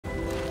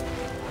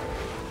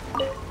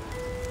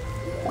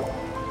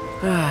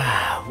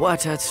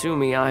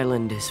Watatsumi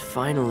Island is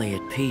finally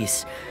at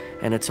peace,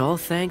 and it's all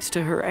thanks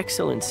to Her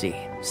Excellency,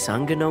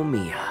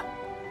 Sangonomiya.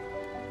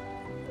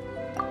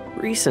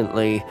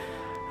 Recently,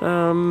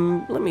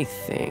 let me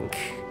think.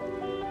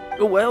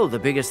 Well, the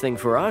biggest thing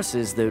for us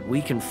is that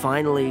we can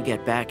finally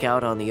get back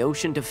out on the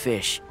ocean to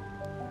fish.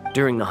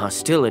 During the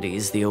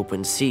hostilities, the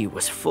open sea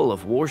was full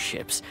of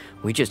warships.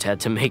 We just had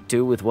to make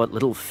do with what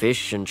little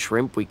fish and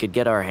shrimp we could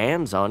get our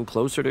hands on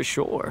closer to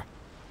shore.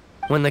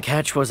 When the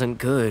catch wasn't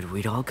good,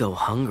 we'd all go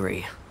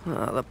hungry.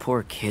 The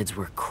poor kids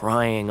were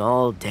crying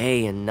all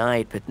day and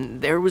night, but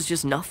there was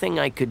just nothing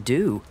I could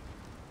do.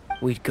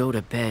 We'd go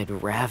to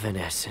bed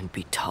ravenous and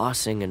be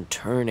tossing and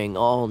turning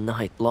all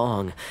night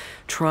long,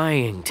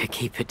 trying to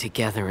keep it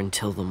together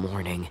until the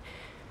morning.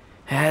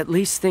 At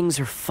least things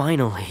are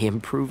finally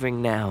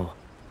improving now.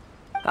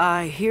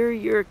 I hear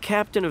you're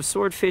captain of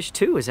Swordfish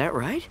too, is that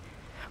right?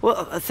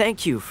 Well,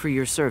 thank you for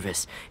your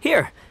service.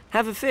 Here,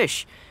 have a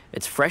fish.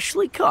 It's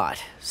freshly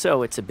caught,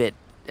 so it's a bit,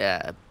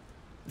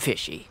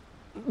 fishy.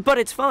 But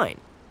it's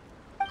fine.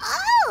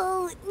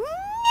 Oh,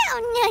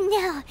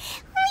 no.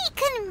 We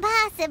couldn't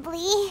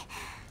possibly.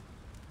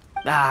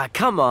 Ah,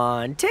 come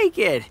on, take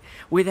it.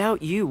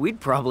 Without you, we'd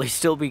probably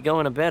still be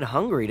going to bed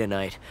hungry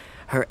tonight.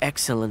 Her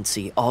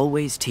Excellency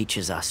always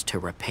teaches us to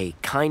repay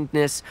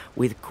kindness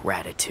with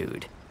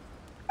gratitude.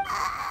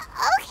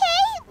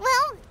 Okay,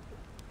 well,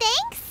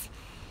 thanks.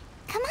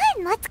 Come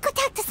on, let's go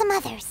talk to some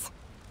others.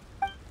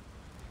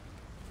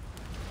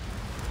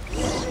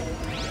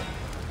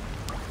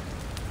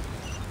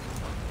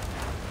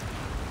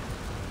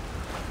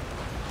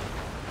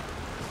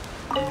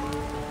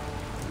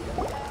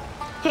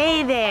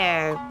 Hey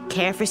there!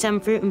 Care for some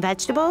fruit and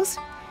vegetables?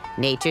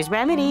 Nature's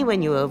remedy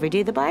when you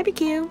overdo the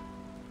barbecue.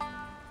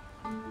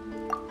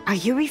 Are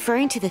you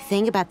referring to the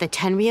thing about the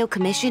Tenryou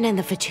Commission and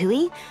the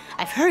Fatui?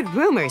 I've heard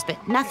rumors,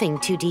 but nothing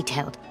too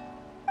detailed.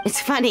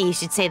 It's funny you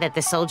should say that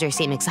the soldiers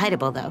seem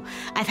excitable, though.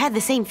 I've had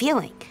the same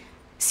feeling.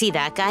 See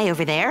that guy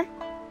over there?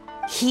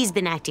 He's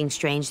been acting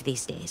strange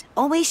these days,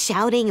 always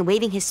shouting and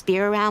waving his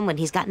spear around when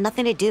he's got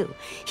nothing to do.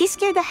 He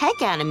scared the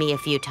heck out of me a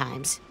few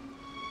times.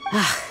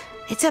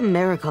 It's a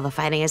miracle the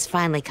fighting has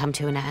finally come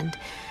to an end.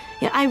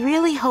 I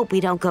really hope we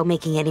don't go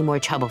making any more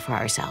trouble for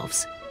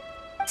ourselves.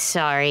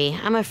 Sorry,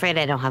 I'm afraid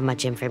I don't have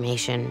much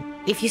information.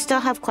 If you still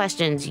have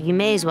questions, you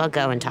may as well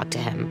go and talk to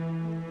him.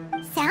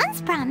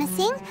 Sounds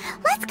promising.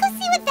 Let's go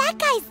see what that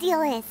guy's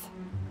deal is.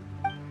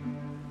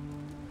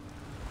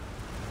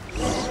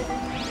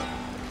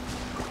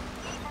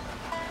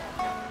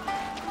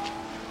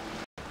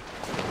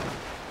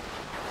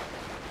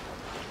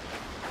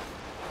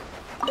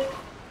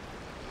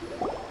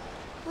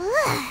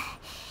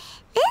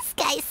 This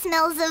guy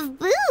smells of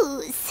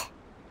booze.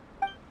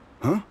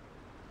 Huh?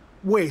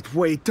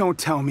 Wait, don't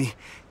tell me.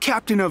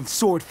 Captain of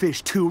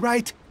Swordfish too,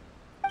 right?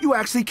 You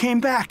actually came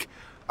back.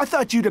 I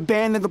thought you'd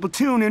abandoned the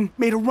platoon and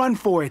made a run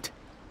for it.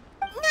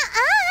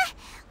 Nuh-uh.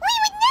 We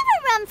would never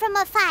run from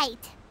a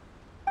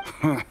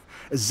fight.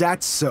 Is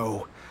that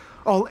so?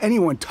 All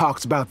anyone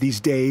talks about these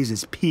days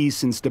is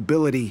peace and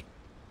stability.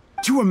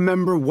 Do you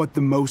remember what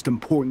the most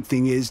important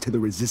thing is to the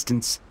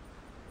Resistance?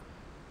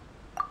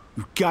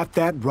 You got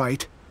that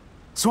right.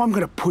 So I'm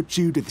gonna put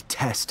you to the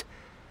test.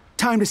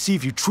 Time to see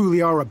if you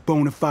truly are a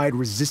bona fide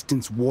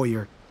Resistance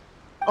warrior.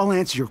 I'll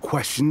answer your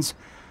questions,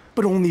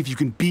 but only if you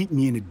can beat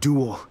me in a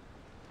duel.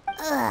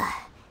 Ugh,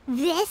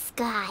 this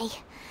guy.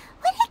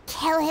 Wouldn't it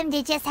kill him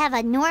to just have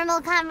a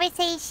normal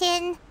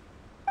conversation?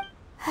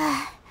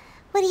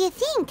 What do you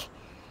think?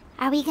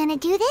 Are we gonna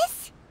do this?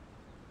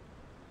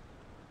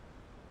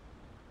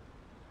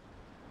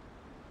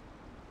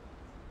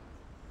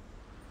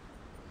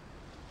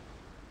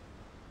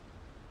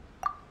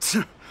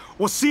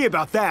 We'll see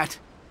about that.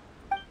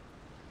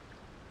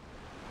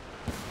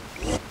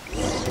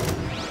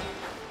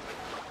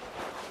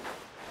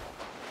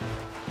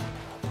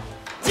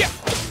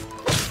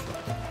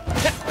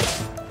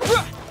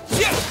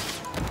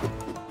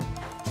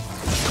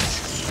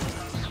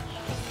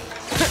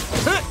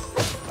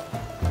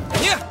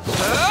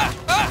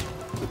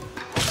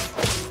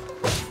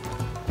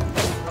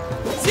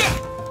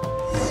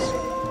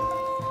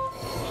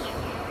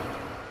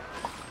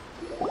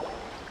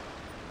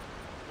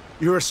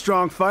 You're a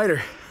strong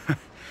fighter.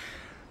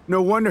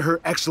 No wonder Her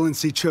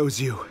Excellency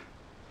chose you.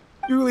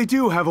 You really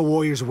do have a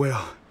warrior's will.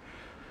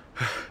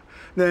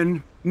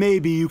 Then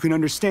maybe you can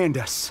understand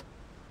us.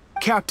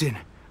 Captain,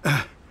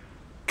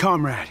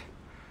 comrade,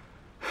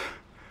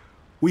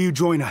 will you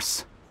join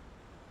us?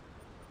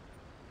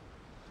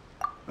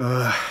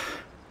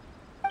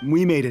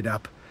 We made it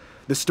up.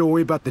 The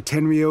story about the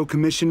Tenryou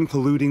Commission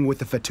colluding with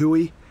the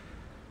Fatui,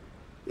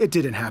 it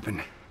didn't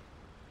happen.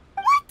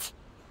 What?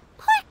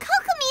 Poor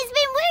Kokomi's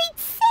been worried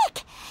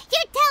sick.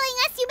 You're telling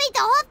us you made the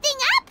whole thing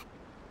up?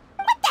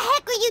 What the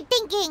heck were you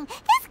thinking?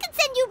 This could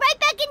send you right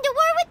back into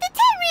war with the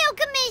Tenryou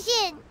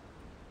Commission.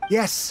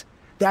 Yes,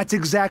 that's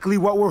exactly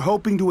what we're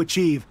hoping to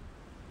achieve.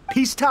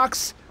 Peace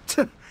talks?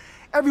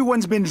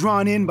 Everyone's been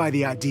drawn in by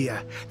the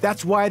idea.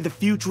 That's why the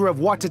future of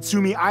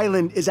Watatsumi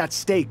Island is at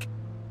stake.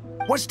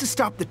 What's to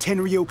stop the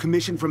Tenryou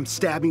Commission from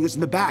stabbing us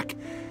in the back?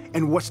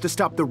 And what's to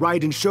stop the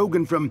Raiden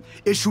Shogun from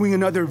issuing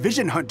another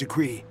Vision Hunt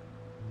decree?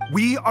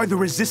 We are the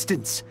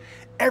Resistance.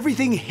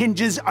 Everything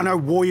hinges on our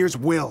warriors'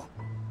 will.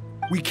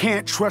 We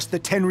can't trust the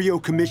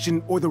Tenryou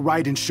Commission or the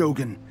Raiden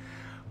Shogun,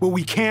 but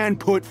we can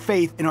put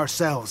faith in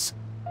ourselves.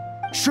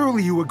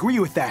 Surely you agree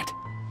with that?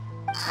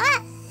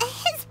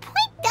 His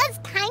point does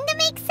kinda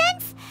make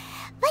sense,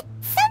 but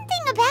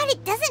something about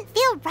it doesn't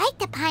feel right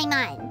to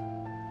Paimon.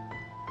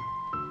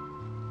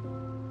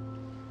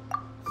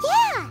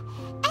 Yeah,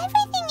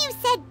 everything you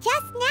said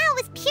just now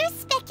was pure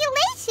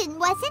speculation,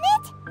 wasn't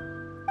it?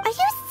 Are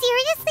you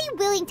seriously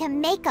willing to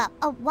make up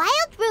a wild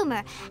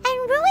rumor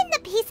and ruin the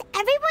peace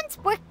everyone's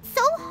worked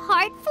so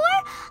hard for,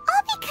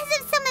 all because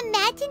of some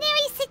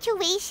imaginary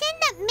situation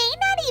that may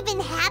not even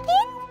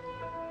happen?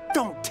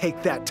 Don't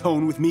take that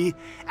tone with me,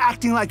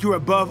 acting like you're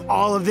above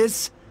all of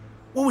this.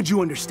 What would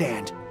you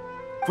understand?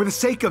 For the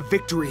sake of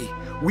victory,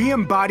 we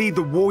embody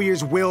the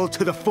warrior's will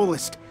to the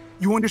fullest.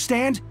 You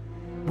understand?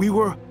 We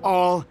were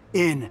all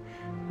in.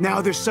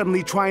 Now they're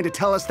suddenly trying to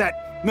tell us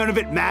that none of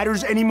it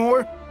matters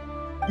anymore?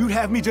 You'd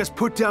have me just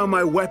put down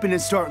my weapon and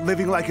start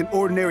living like an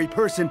ordinary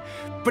person,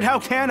 but how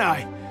can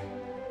I?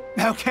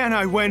 How can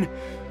I when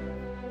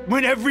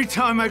every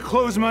time I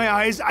close my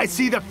eyes, I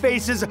see the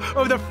faces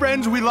of the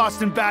friends we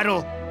lost in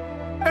battle?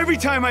 Every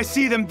time I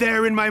see them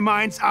there in my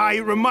mind's eye,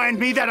 it reminds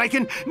me that I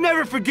can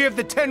never forgive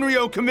the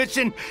Tenryou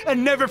Commission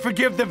and never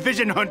forgive the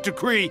Vision Hunt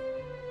decree.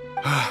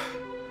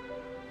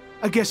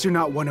 I guess you're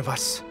not one of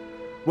us.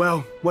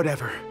 Well,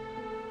 whatever.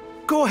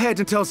 Go ahead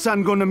and tell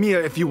Sango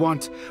Nomiya if you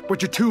want,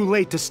 but you're too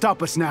late to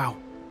stop us now.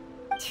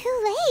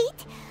 Too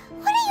late?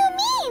 What do you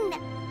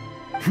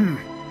mean?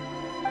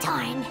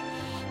 Darn.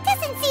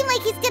 Doesn't seem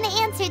like he's gonna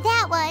answer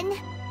that one.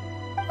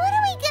 What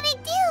are we gonna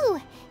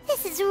do?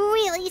 This is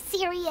really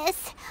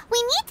serious.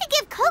 We need to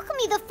give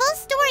Kokomi the full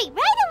story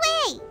right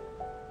away!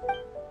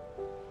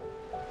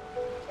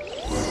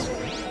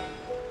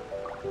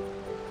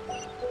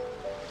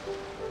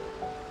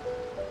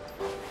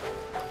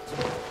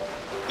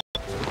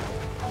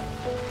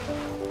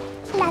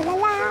 La la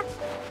la!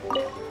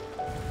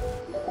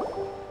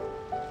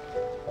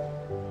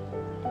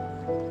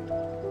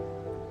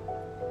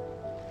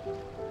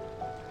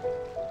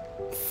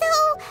 So,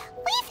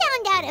 we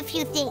found out a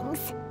few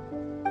things.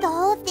 The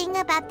whole thing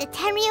about the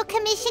Tenryou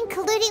Commission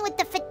colluding with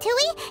the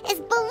Fatui is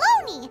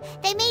baloney.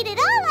 They made it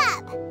all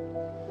up.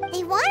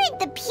 They wanted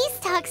the peace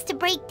talks to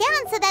break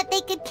down so that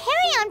they could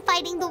carry on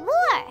fighting the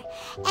war.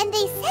 And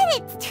they said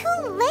it's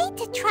too late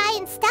to try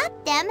and stop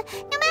them,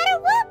 no matter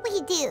what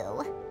we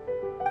do.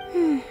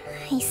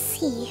 I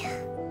see.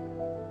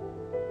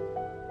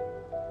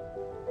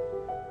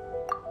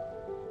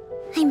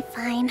 I'm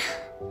fine.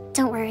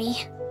 Don't worry.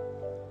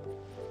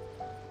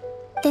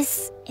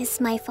 This is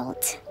my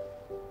fault.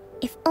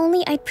 If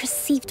only I'd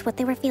perceived what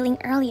they were feeling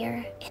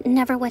earlier, it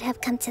never would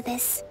have come to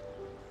this.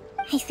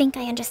 I think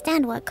I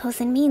understand what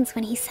Kozen means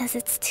when he says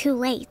it's too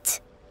late.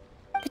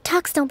 The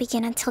talks don't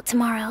begin until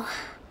tomorrow,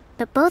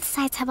 but both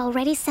sides have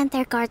already sent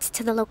their guards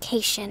to the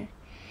location.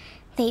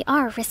 They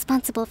are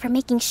responsible for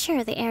making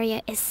sure the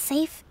area is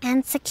safe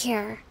and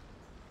secure.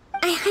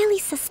 I highly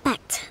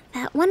suspect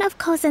that one of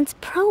Kozen's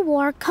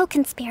pro-war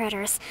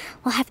co-conspirators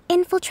will have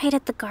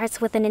infiltrated the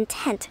guards with an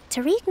intent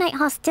to reignite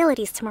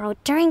hostilities tomorrow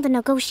during the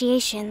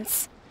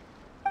negotiations.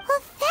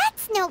 Well,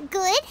 that's no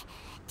good.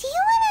 Do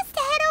you want us to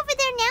head over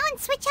there now and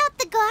switch out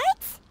the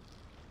guards?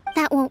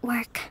 That won't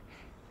work.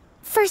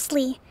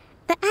 Firstly,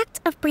 the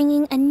act of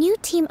bringing a new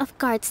team of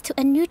guards to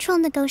a neutral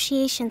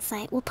negotiation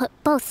site will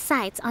put both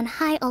sides on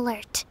high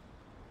alert.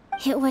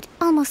 It would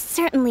almost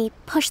certainly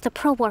push the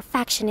pro-war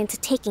faction into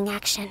taking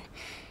action.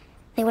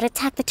 They would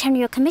attack the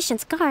Tenryou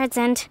Commission's guards,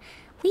 and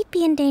we'd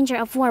be in danger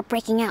of war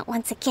breaking out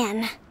once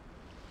again.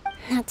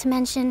 Not to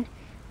mention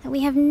that we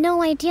have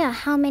no idea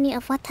how many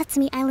of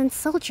Watatsumi Island's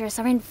soldiers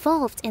are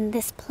involved in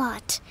this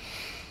plot.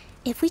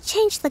 If we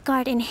change the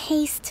guard in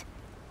haste,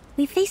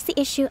 we face the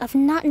issue of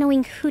not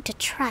knowing who to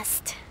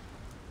trust.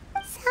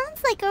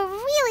 Sounds like a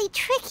really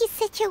tricky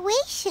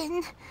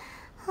situation.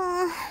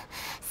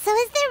 So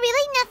is there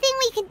really nothing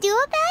we can do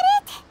about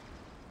it?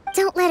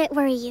 Don't let it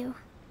worry you.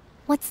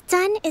 What's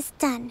done is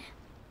done.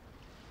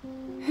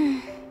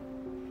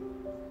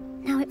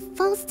 Now it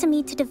falls to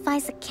me to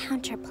devise a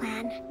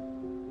counter-plan.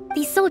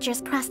 These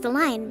soldiers crossed the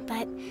line,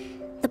 but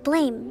the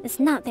blame is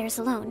not theirs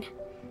alone.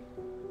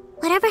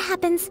 Whatever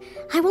happens,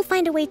 I will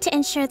find a way to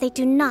ensure they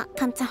do not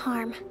come to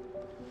harm.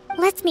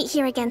 Let's meet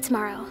here again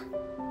tomorrow.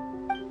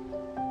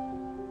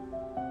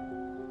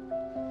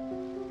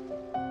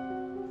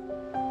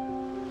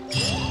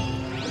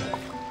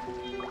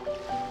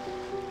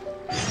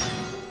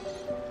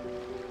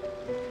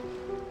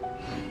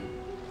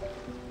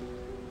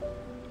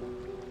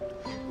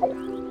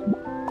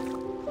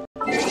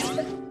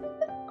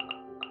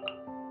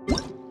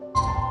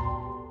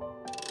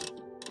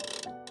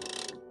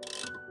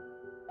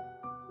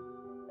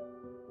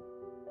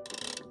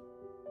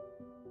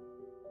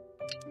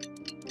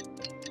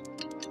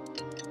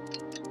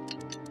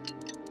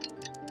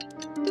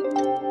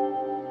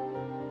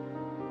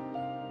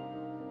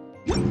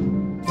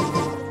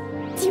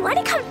 You want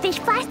to come fish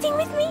blasting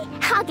with me?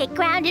 I'll get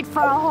grounded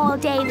for a whole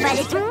day, but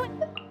it's worth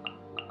it.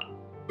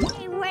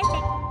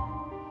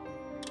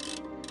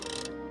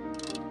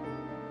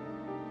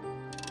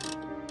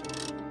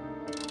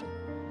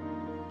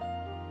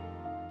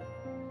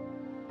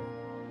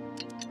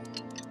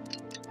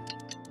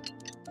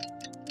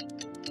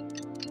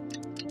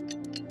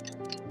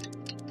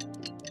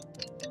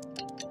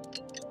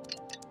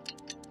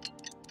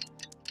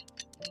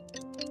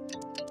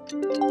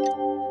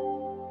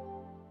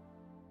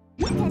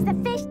 Because the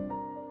fish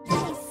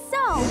is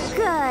so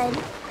good.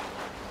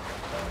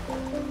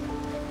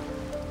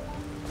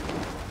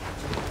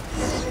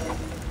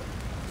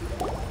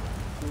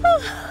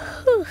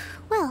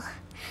 Well,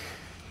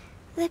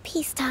 the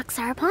peace talks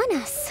are upon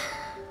us.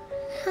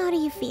 How do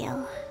you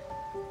feel?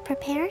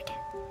 Prepared?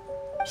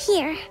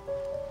 Here,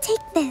 take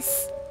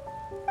this.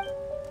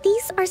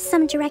 These are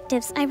some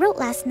directives I wrote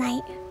last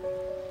night.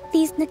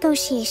 These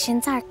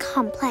negotiations are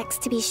complex,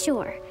 to be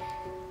sure,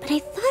 but I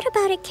thought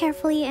about it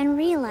carefully and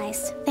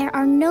realized there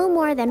are no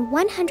more than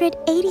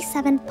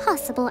 187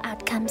 possible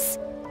outcomes.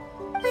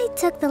 I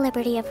took the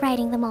liberty of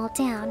writing them all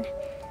down.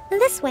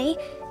 This way,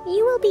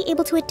 you will be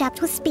able to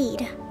adapt with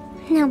speed,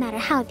 no matter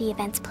how the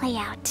events play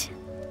out.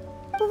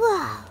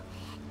 Whoa,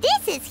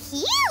 this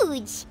is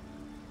huge!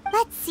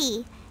 Let's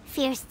see.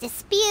 Fierce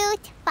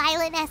dispute,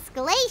 violent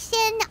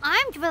escalation,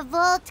 armed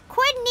revolt,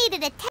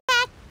 coordinated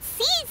attack,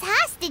 seize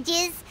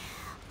hostages.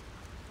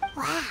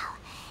 Wow,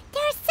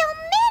 there are so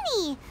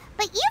many!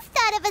 But you've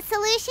thought of a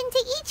solution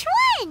to each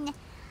one!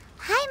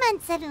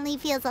 Paimon suddenly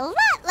feels a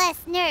lot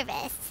less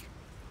nervous.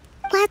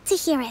 Glad to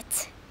hear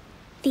it.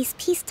 These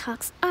peace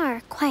talks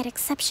are quite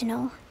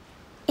exceptional.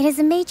 It is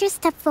a major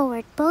step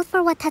forward both for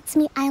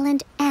Watatsumi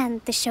Island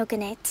and the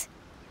Shogunate.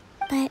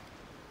 But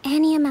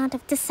any amount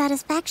of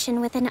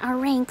dissatisfaction within our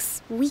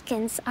ranks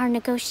weakens our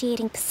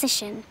negotiating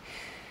position.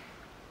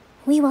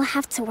 We will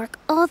have to work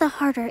all the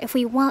harder if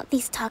we want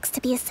these talks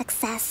to be a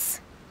success.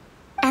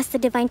 As the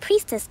Divine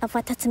Priestess of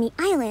Watatsumi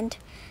Island,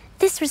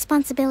 this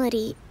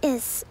responsibility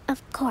is,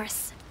 of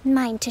course,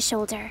 mine to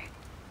shoulder.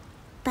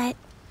 But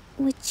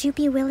would you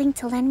be willing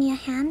to lend me a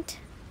hand?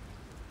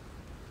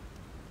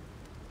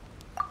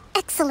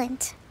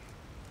 Excellent.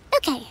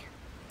 Okay,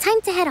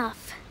 time to head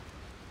off.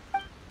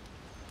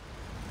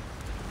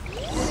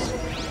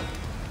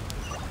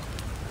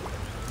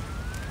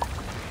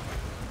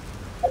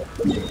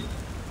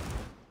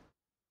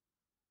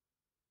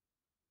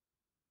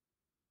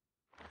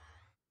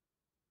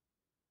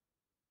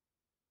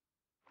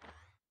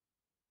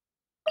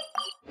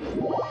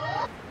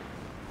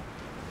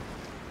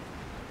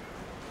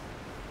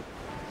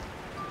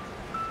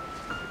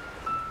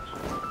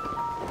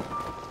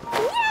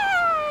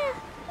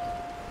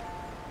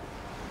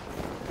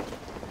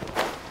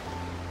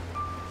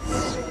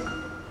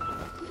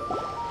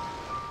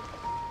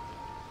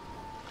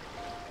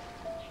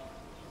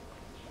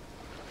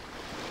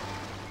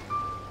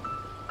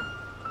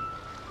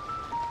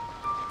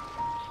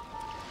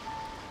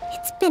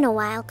 It's been a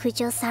while,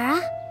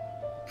 Kujo-Sara.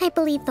 I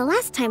believe the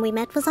last time we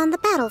met was on the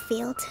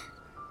battlefield.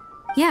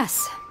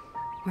 Yes,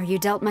 where you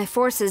dealt my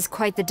forces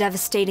quite the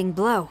devastating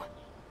blow.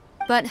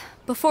 But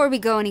before we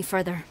go any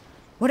further,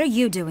 what are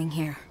you doing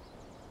here?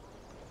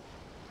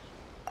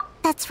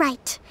 That's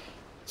right.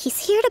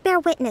 He's here to bear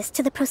witness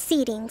to the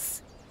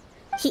proceedings.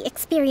 He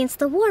experienced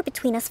the war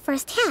between us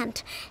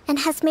firsthand, and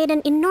has made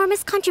an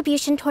enormous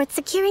contribution towards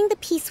securing the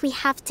peace we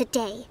have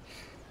today.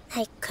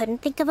 I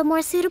couldn't think of a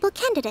more suitable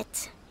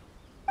candidate.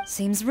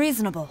 Seems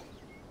reasonable.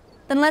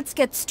 Then let's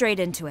get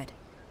straight into it.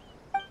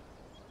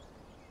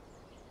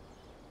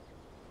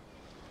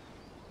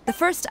 The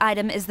first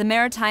item is the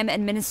maritime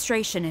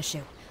administration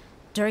issue.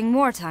 During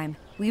wartime,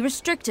 we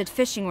restricted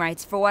fishing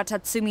rights for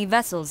Watatsumi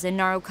vessels in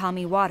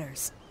Narukami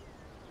waters.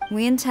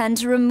 We intend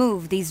to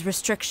remove these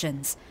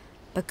restrictions,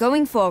 but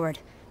going forward,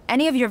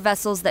 any of your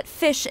vessels that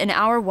fish in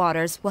our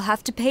waters will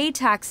have to pay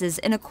taxes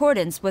in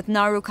accordance with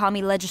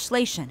Narukami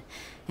legislation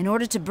in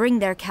order to bring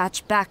their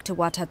catch back to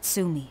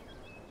Watatsumi.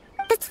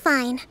 That's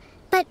fine,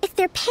 but if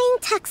they're paying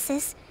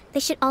taxes, they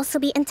should also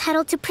be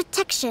entitled to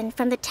protection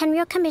from the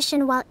Tenryou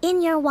Commission while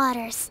in your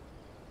waters.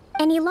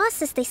 Any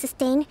losses they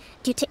sustain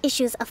due to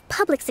issues of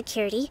public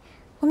security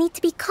will need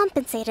to be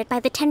compensated by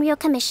the Tenryou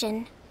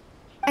Commission.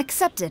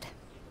 Accepted.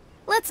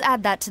 Let's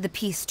add that to the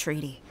peace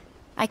treaty.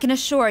 I can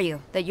assure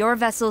you that your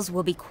vessels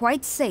will be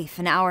quite safe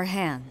in our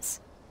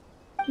hands.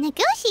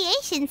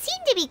 Negotiations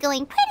seem to be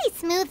going pretty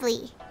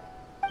smoothly.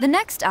 The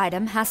next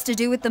item has to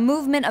do with the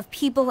movement of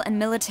people and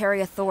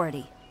military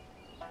authority.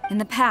 In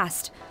the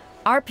past,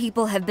 our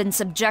people have been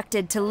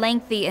subjected to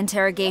lengthy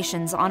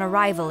interrogations on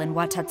arrival in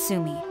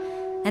Watatsumi,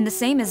 and the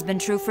same has been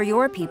true for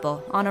your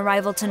people on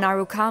arrival to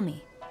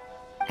Narukami.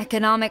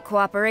 Economic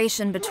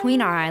cooperation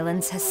between our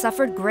islands has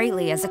suffered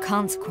greatly as a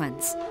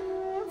consequence.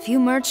 Few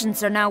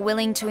merchants are now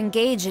willing to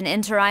engage in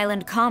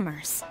inter-island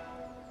commerce.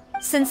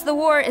 Since the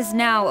war is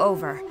now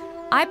over,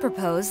 I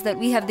propose that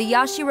we have the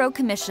Yashiro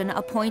Commission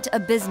appoint a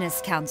business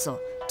council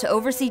to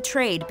oversee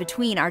trade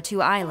between our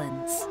two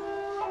islands.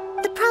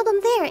 The problem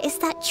there is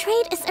that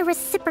trade is a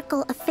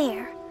reciprocal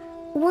affair.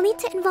 We'll need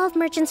to involve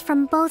merchants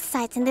from both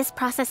sides in this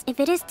process if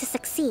it is to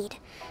succeed.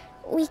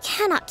 We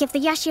cannot give the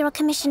Yashiro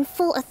Commission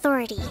full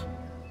authority.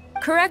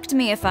 Correct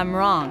me if I'm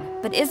wrong,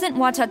 but isn't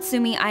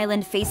Watatsumi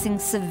Island facing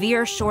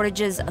severe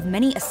shortages of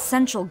many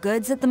essential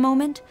goods at the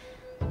moment?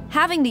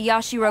 Having the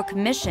Yashiro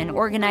Commission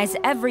organize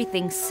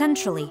everything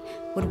centrally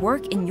would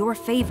work in your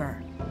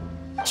favor.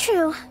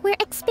 True, we're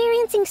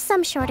experiencing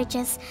some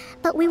shortages,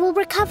 but we will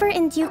recover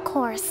in due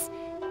course.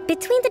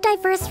 Between the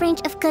diverse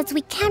range of goods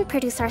we can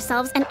produce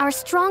ourselves and our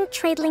strong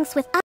trade links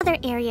with other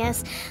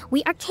areas,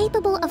 we are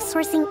capable of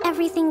sourcing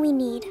everything we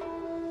need.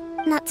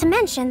 Not to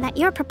mention that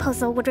your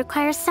proposal would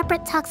require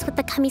separate talks with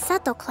the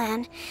Kamisato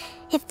clan.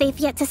 If they've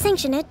yet to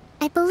sanction it,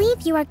 I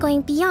believe you are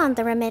going beyond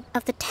the remit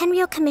of the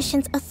Tenryou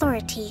Commission's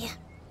authority.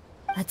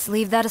 Let's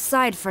leave that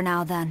aside for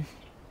now, then.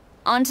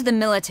 On to the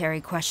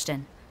military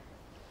question.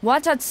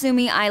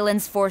 Watatsumi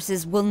Island's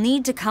forces will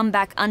need to come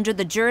back under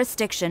the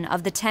jurisdiction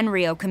of the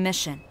Tenryou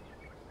Commission.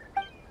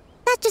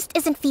 That just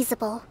isn't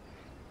feasible.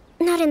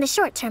 Not in the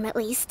short term, at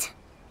least.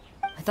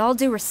 With all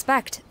due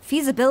respect,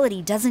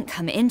 feasibility doesn't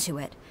come into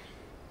it.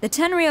 The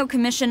Tenryou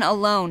Commission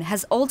alone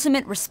has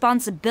ultimate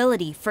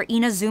responsibility for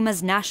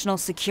Inazuma's national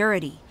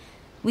security.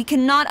 We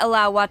cannot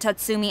allow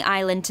Watatsumi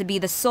Island to be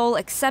the sole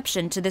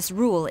exception to this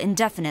rule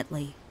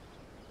indefinitely.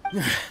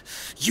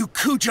 You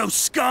Kujo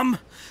scum!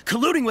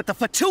 Colluding with the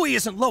Fatui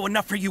isn't low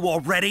enough for you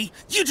already!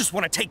 You just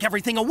want to take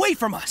everything away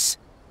from us!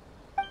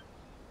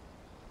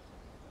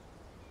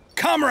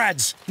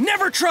 Comrades,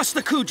 never trust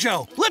the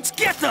Kujo! Let's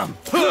get them!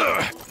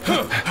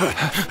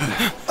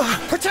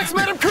 Protect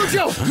Madame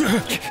Kujo!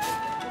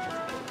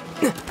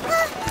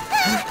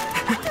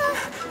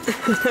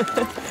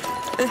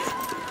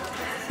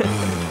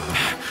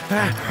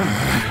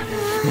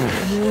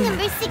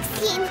 Number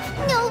 16.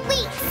 No,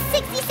 wait.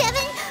 67?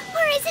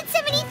 Or is it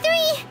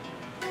 73?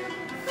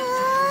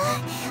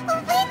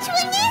 Which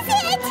one is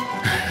it?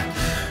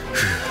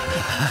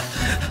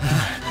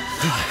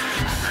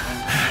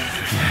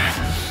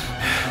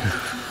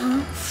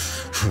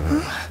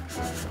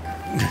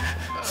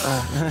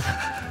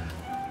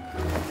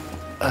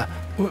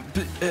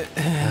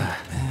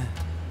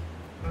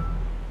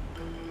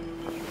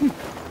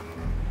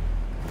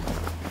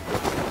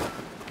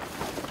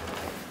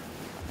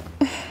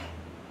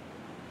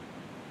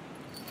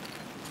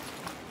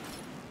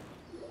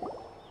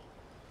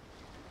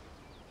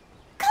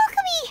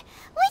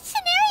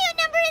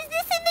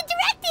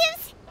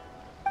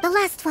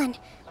 One,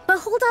 but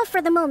hold off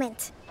for the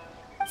moment.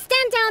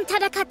 Stand down,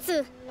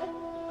 Tadakatsu.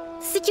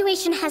 The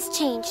situation has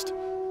changed.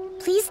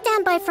 Please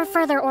stand by for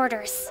further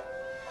orders.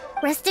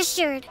 Rest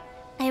assured,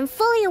 I am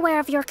fully aware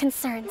of your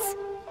concerns,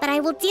 but I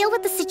will deal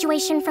with the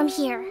situation from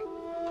here.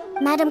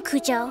 Madam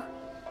Kujo,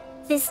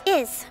 this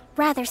is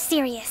rather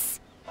serious.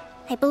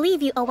 I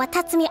believe you owe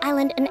Watatsumi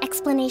Island an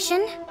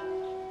explanation.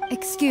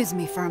 Excuse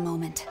me for a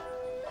moment.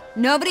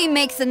 Nobody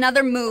makes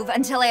another move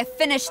until I have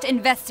finished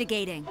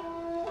investigating.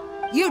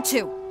 You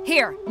two!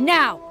 Here,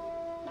 now!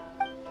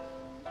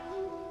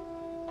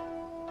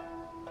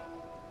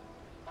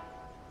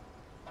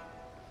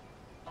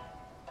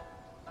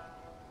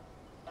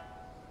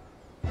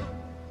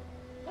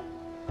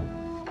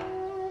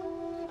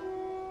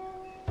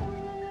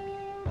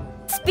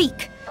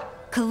 Speak!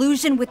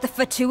 Collusion with the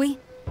Fatui?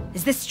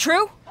 Is this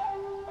true?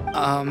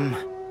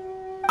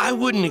 I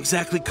wouldn't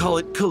exactly call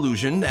it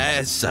collusion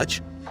as such.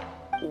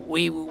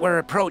 We were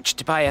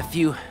approached by a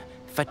few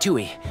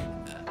Fatui.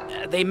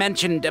 They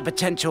mentioned a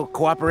potential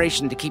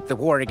cooperation to keep the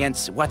war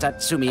against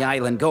Watatsumi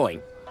Island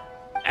going.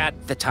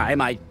 At the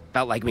time, I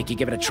felt like we could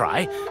give it a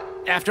try.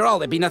 After all,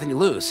 there'd be nothing to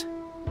lose.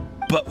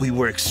 But we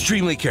were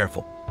extremely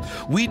careful.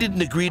 We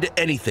didn't agree to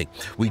anything.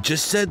 We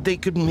just said they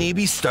could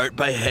maybe start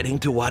by heading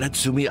to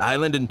Watatsumi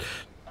Island and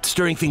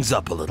stirring things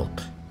up a little.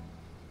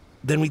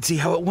 Then we'd see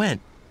how it went.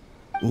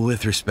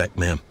 With respect,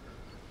 ma'am,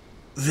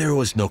 there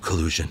was no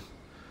collusion.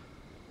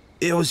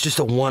 It was just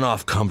a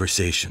one-off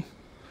conversation.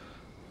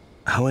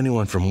 How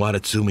anyone from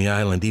Watatsumi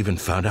Island even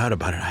found out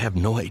about it, I have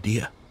no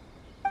idea.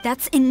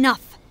 That's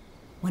enough.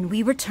 When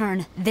we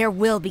return, there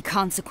will be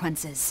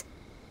consequences.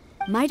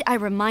 Might I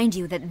remind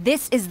you that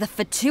this is the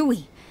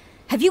Fatui?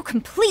 Have you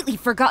completely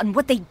forgotten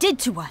what they did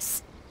to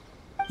us?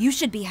 You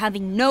should be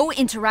having no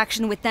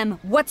interaction with them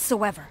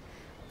whatsoever,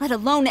 let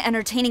alone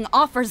entertaining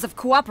offers of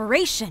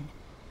cooperation.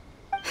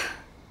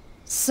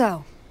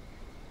 So,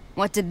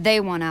 what did they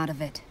want out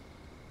of it?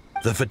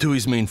 The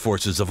Fatui's main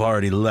forces have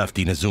already left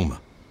Inazuma.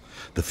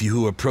 The few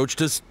who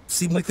approached us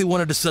seemed like they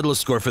wanted to settle a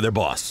score for their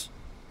boss.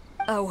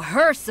 Oh,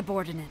 her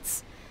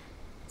subordinates.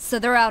 So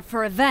they're out for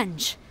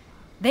revenge.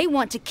 They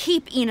want to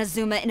keep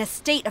Inazuma in a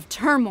state of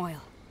turmoil.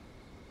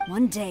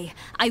 One day,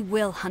 I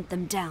will hunt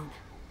them down.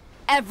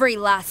 Every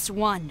last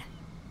one.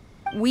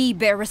 We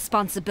bear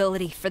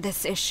responsibility for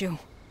this issue.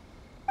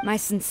 My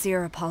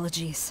sincere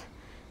apologies.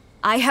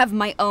 I have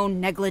my own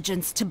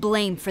negligence to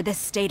blame for this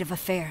state of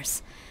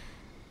affairs.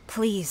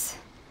 Please,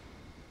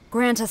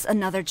 grant us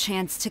another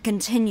chance to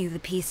continue the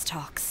peace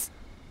talks.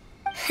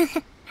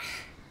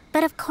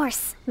 But of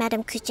course,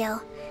 Madame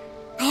Kujo.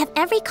 I have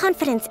every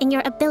confidence in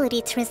your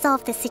ability to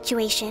resolve this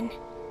situation.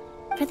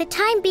 For the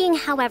time being,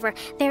 however,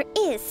 there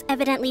is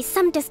evidently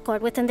some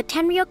discord within the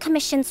Tenryou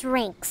Commission's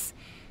ranks.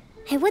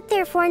 I would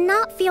therefore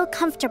not feel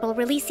comfortable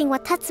releasing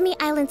Watatsumi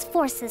Island's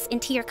forces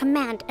into your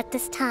command at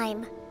this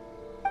time.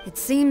 It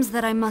seems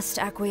that I must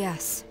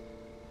acquiesce.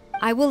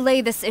 I will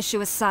lay this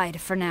issue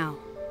aside for now,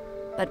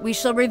 but we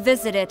shall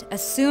revisit it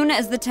as soon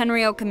as the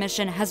Tenryou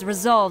Commission has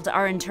resolved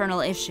our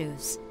internal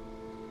issues.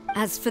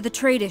 As for the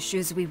trade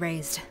issues we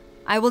raised,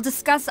 I will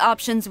discuss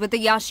options with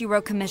the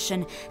Yashiro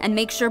Commission and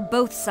make sure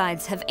both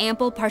sides have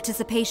ample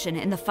participation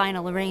in the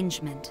final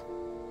arrangement.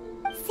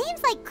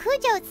 Seems like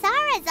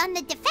Kujo-Sara's on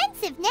the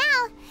defensive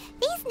now.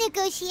 These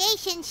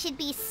negotiations should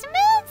be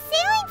smooth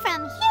sailing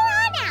from here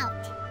on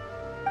out.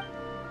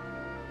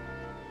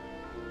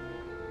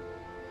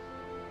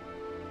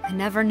 I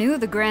never knew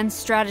the Grand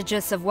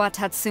Strategist of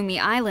Watatsumi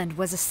Island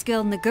was a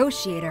skilled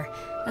negotiator,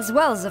 as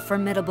well as a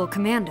formidable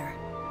commander.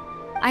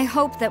 I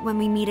hope that when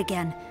we meet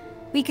again,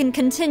 we can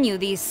continue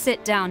these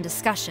sit-down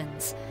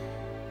discussions.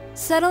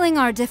 Settling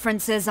our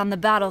differences on the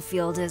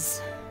battlefield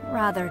is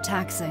rather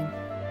taxing.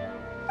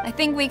 I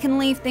think we can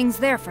leave things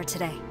there for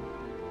today.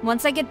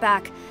 Once I get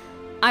back,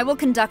 I will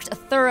conduct a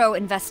thorough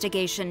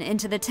investigation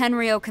into the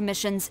Tenryou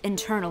Commission's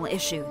internal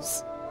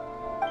issues.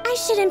 I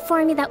should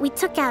inform you that we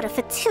took out a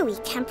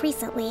Fatui camp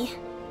recently.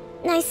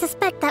 I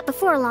suspect that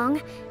before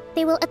long,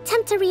 they will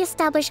attempt to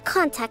re-establish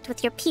contact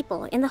with your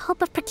people in the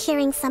hope of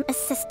procuring some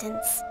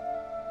assistance.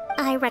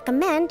 I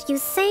recommend you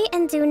say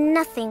and do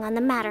nothing on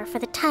the matter for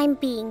the time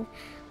being,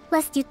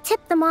 lest you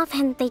tip them off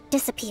and they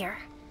disappear.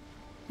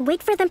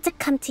 Wait for them to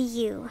come to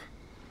you.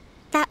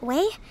 That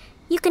way,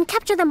 you can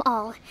capture them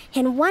all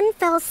in one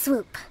fell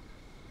swoop.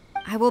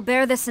 I will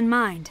bear this in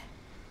mind.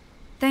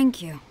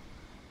 Thank you.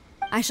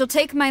 I shall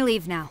take my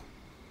leave now.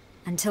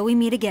 Until we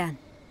meet again.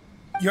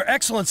 Your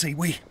Excellency,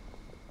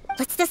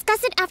 Let's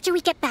discuss it after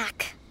we get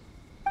back.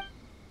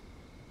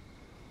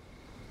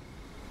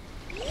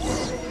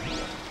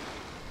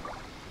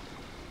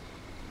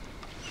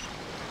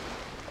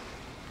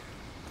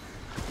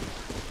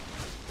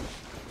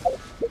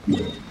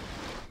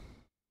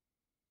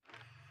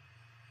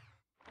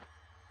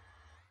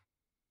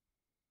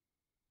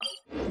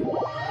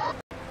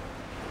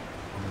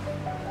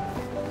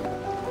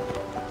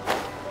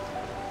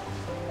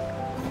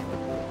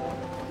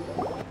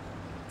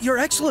 Your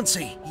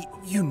Excellency,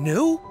 you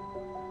knew?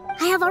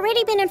 I have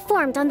already been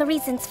informed on the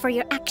reasons for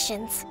your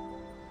actions.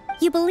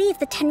 You believe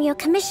the Tenryou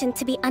Commission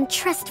to be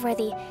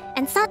untrustworthy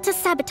and sought to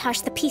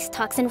sabotage the peace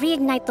talks and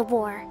reignite the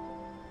war.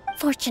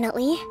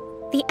 Fortunately,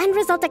 the end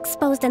result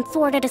exposed and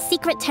thwarted a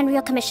secret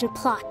Tenryou Commission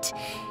plot.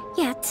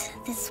 Yet,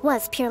 this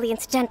was purely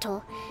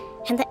incidental,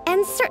 and the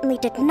end certainly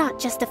did not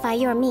justify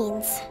your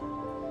means.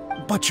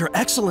 But Your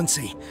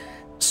Excellency,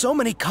 so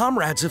many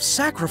comrades have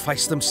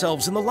sacrificed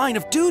themselves in the line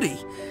of duty.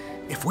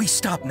 If we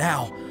stop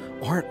now,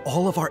 aren't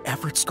all of our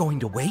efforts going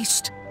to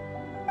waste?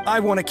 I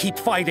want to keep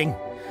fighting.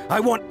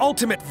 I want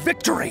ultimate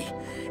victory,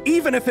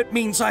 even if it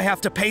means I have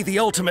to pay the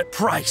ultimate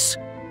price.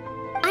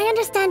 I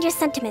understand your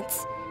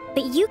sentiments,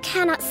 but you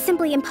cannot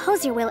simply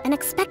impose your will and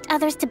expect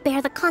others to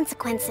bear the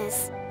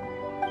consequences.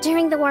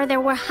 During the war,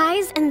 there were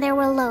highs and there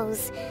were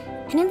lows,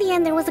 and in the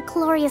end, there was a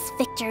glorious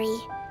victory.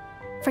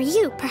 For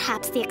you,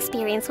 perhaps the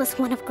experience was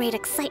one of great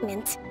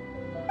excitement.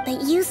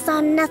 But you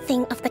saw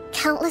nothing of the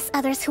countless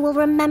others who will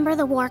remember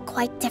the war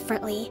quite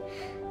differently.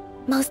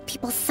 Most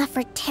people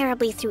suffered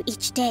terribly through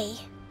each day.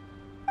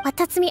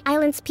 Watatsumi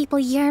Island's people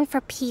yearn for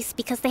peace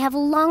because they have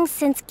long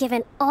since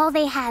given all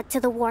they had to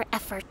the war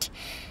effort.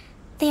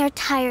 They are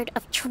tired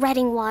of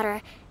treading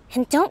water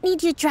and don't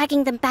need you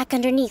dragging them back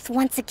underneath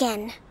once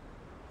again.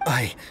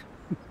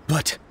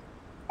 But...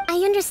 I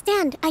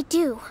understand, I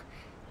do.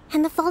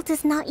 And the fault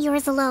is not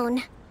yours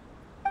alone.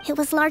 It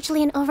was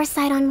largely an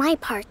oversight on my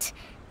part.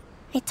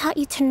 I taught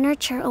you to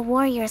nurture a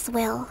warrior's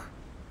will,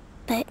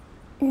 but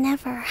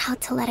never how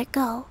to let it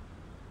go.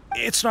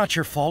 It's not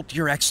your fault,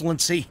 Your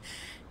Excellency.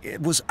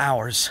 It was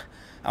ours.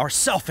 Our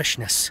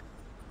selfishness.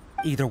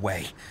 Either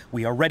way,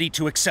 we are ready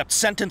to accept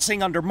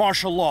sentencing under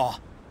martial law.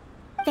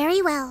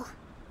 Very well.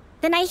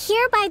 Then I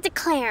hereby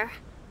declare...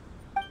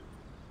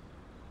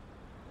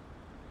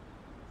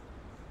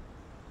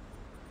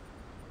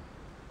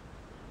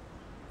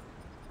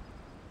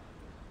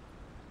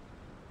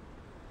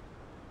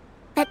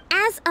 that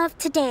as of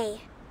today,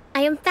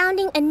 I am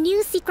founding a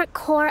new secret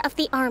corps of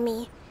the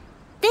army.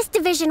 This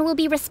division will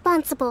be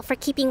responsible for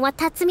keeping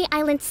Watatsumi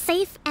Island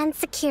safe and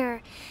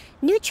secure,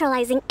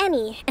 neutralizing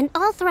any and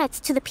all threats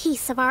to the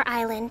peace of our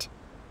island.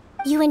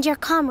 You and your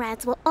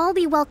comrades will all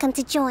be welcome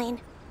to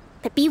join,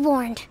 but be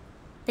warned,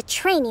 the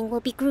training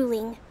will be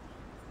grueling.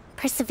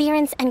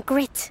 Perseverance and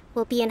grit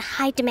will be in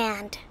high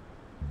demand.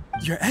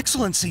 Your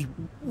Excellency,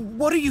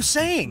 what are you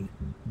saying?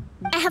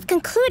 I have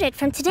concluded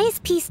from today's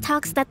peace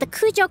talks that the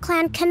Kujo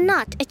clan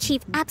cannot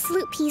achieve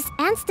absolute peace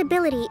and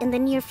stability in the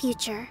near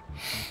future.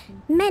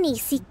 Many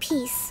seek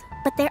peace,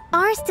 but there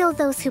are still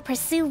those who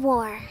pursue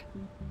war.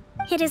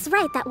 It is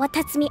right that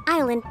Watatsumi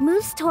Island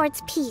moves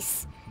towards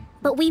peace,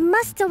 but we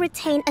must still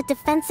retain a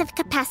defensive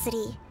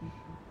capacity.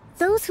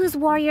 those whose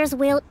warrior's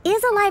will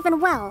is alive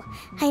and well,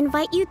 I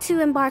invite you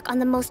to embark on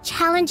the most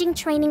challenging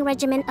training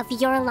regimen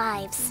of your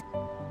lives.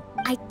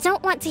 I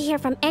don't want to hear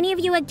from any of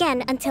you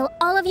again until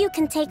all of you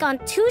can take on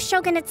 2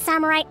 shogunate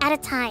samurai at a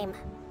time.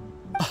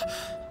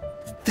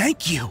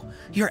 Thank you,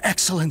 Your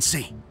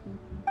Excellency.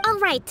 All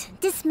right,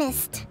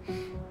 dismissed.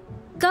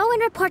 Go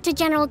and report to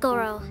General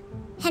Borou.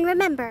 And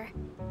remember,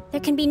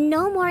 there can be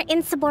no more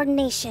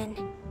insubordination.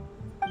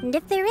 And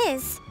if there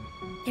is,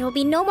 there will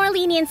be no more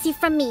leniency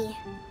from me,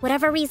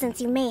 whatever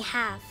reasons you may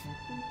have.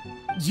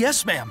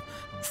 Yes, ma'am.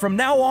 From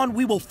now on,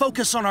 we will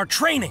focus on our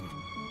training.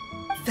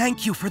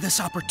 Thank you for this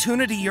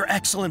opportunity, Your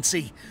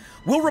Excellency.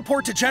 We'll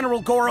report to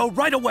General Borou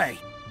right away.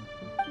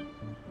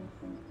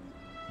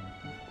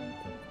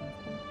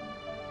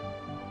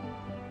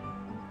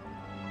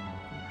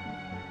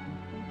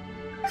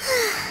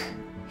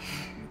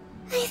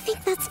 I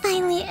think that's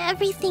finally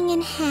everything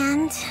in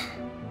hand.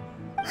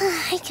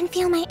 I can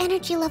feel my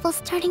energy levels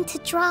starting to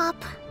drop.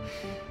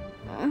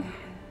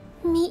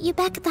 Meet you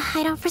back at the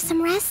hideout for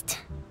some rest?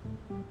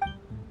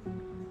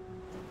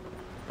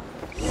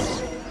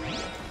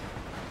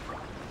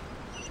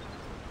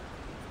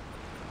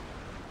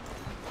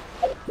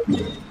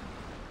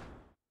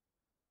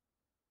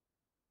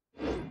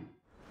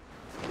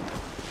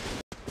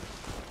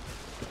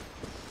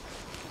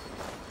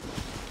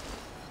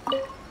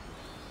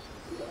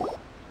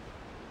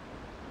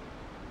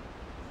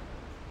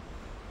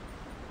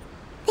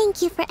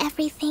 Thank you for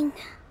everything.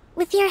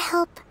 With your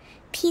help,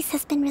 peace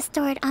has been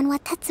restored on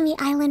Watatsumi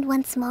Island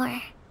once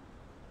more.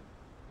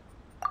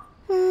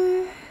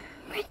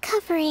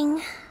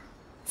 Recovering.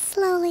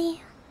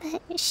 Slowly,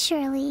 but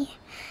surely.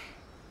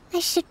 I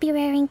should be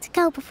raring to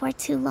go before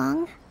too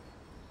long.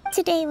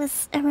 Today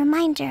was a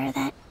reminder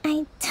that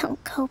I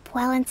don't cope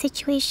well in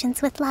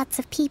situations with lots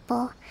of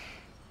people.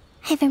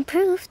 I've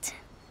improved,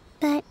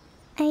 but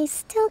I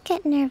still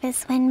get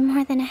nervous when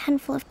more than a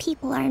handful of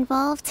people are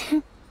involved.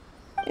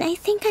 I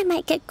think I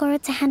might get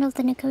Borou to handle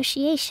the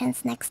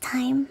negotiations next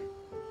time.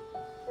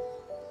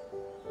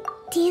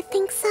 Do you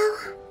think so?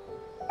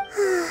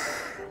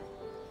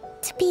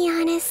 To be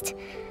honest,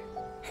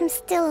 I'm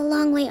still a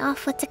long way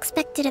off what's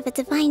expected of a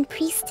divine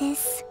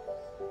priestess.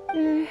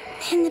 In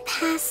the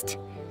past,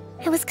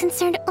 I was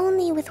concerned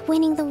only with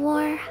winning the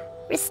war,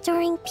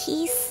 restoring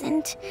peace,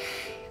 and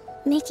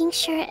making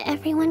sure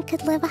everyone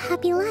could live a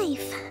happy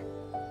life.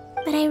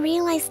 But I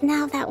realize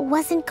now that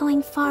wasn't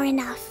going far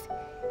enough.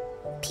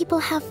 People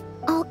have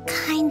all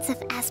kinds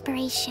of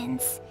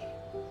aspirations,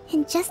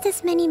 and just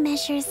as many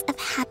measures of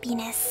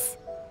happiness.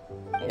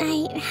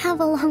 I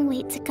have a long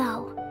way to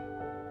go,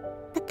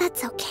 but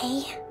that's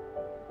okay.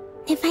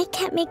 If I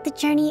can't make the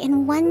journey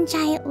in one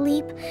giant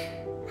leap,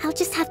 I'll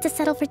just have to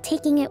settle for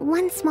taking it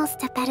one small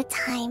step at a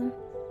time.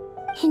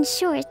 In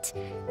short,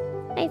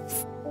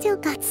 I've still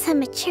got some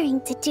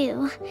maturing to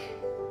do.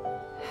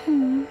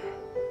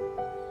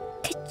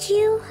 Could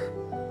you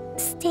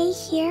stay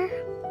here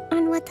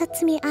on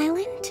Watatsumi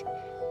Island?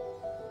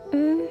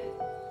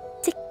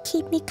 To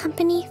keep me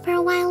company for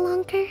a while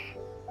longer?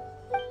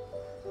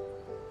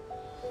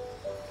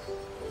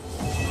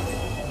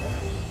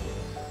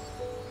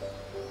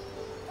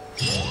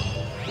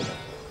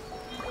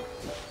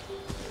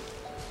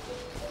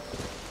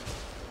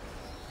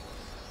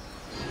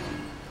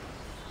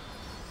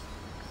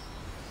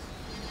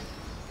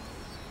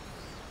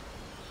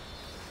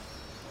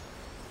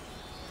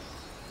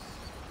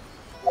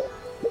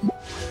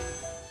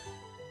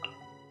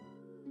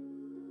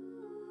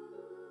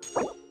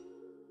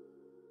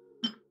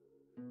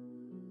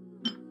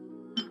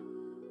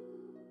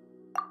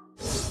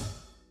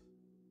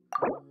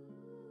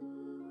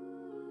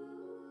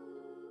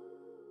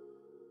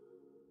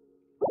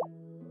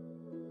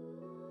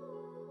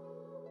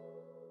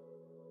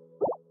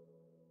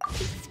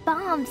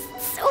 Bombs,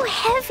 so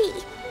heavy.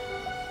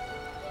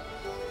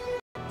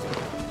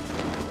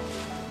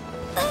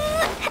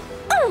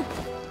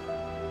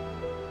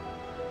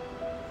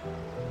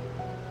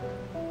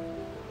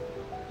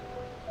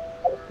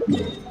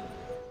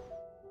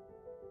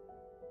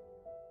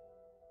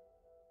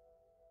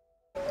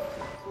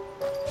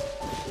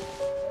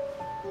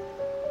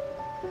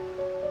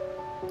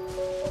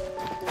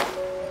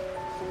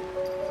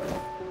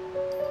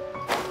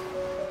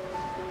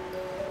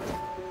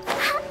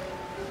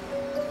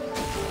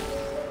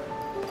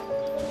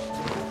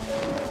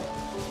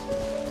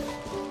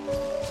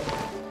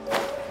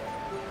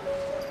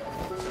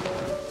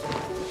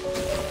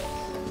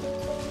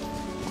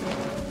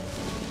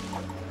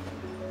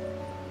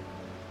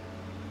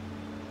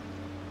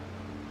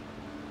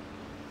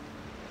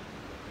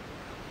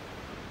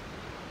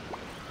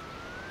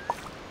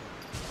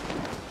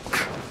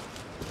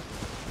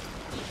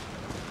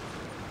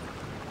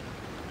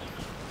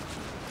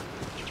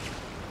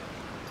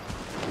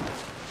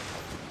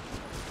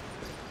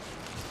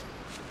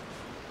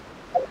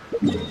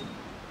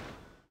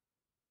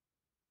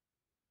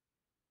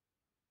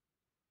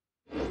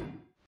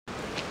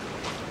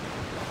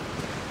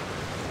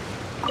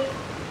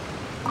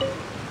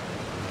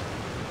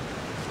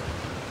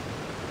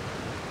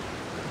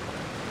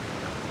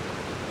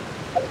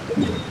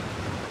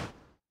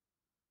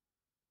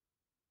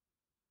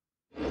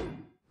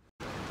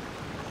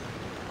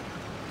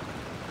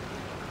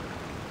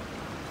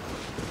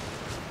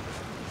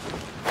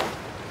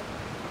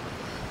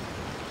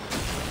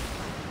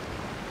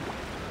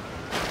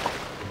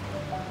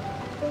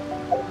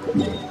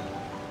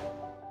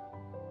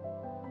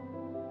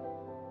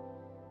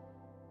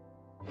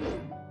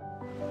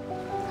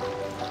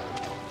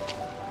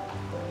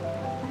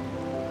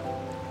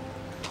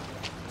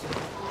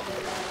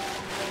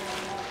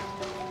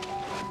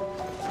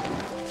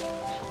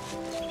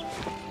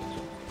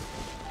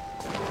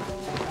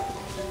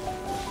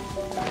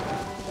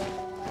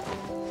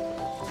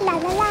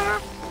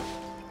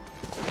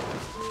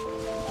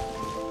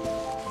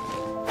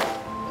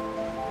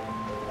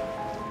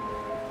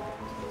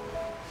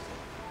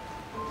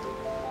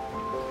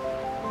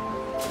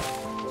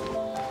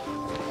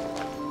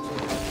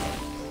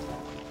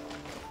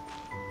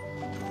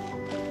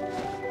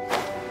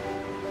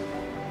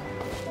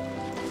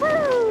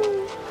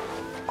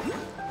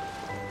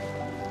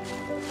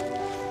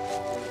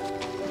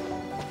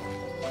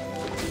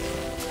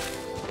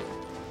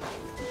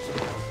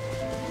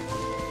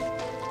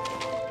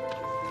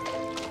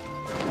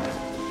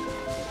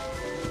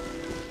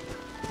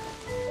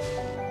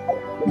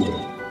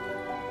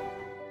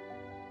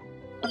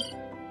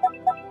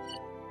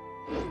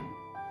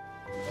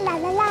 La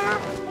la la.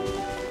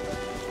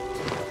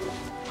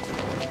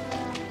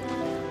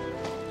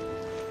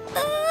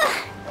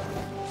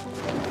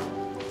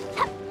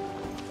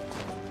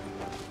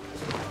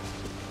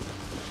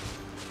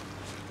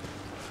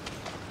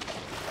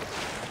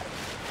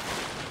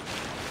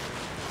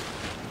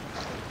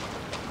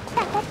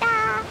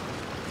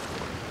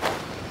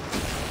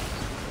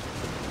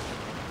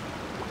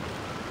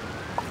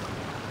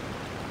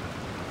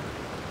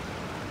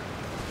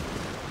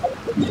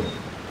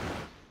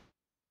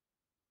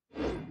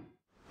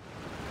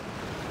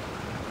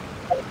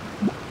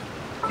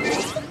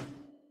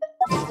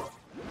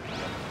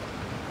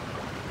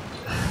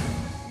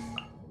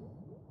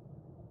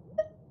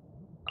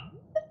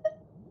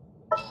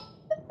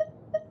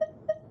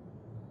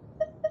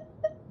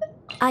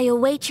 I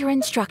await your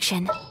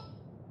instruction.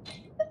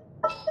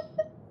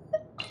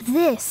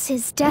 This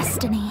is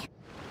destiny.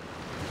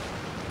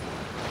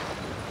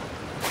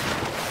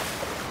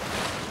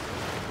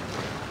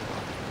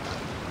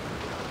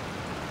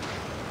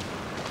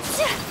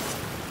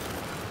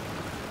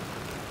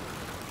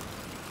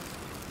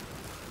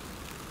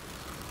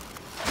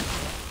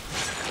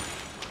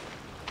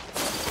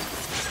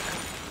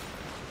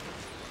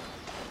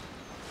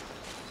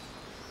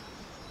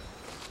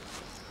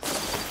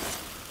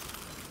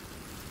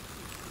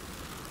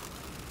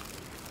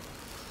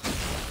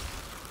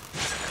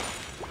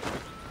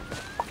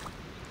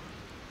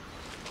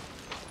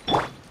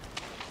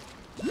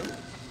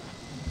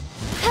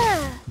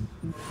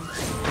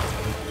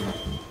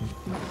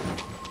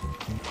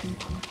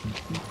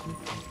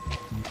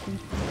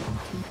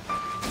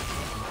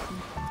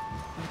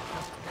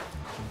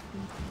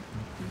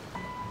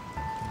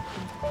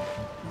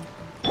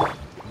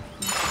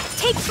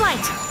 Take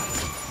flight!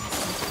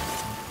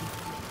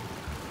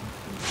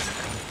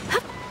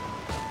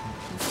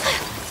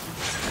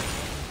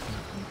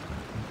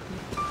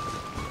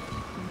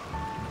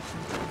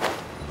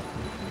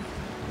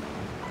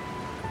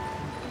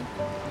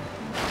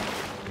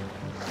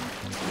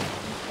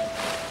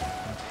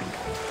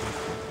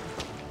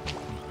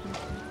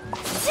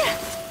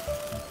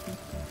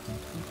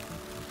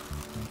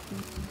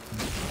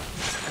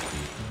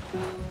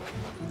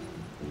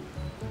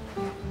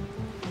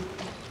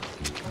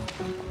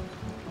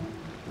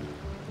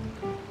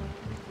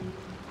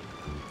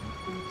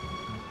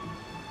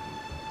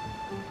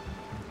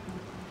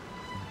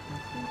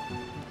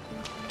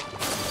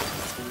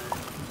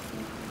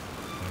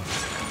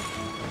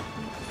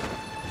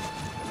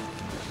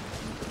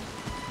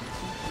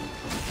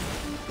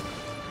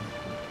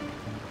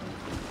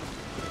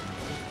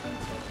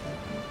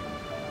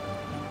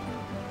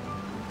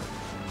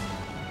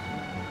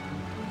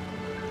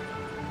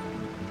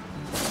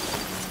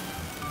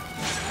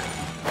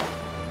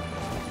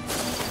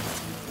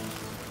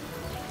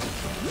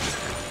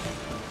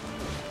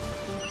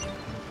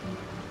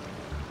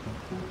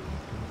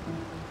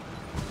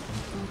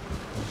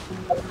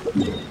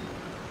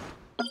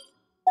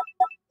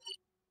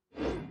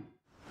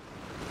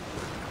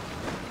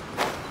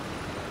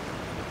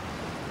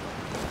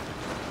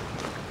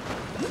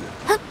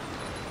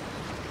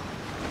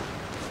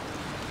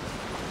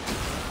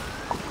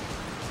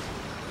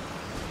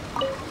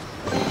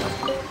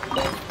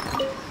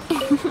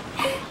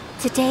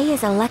 Today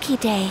is a lucky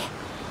day.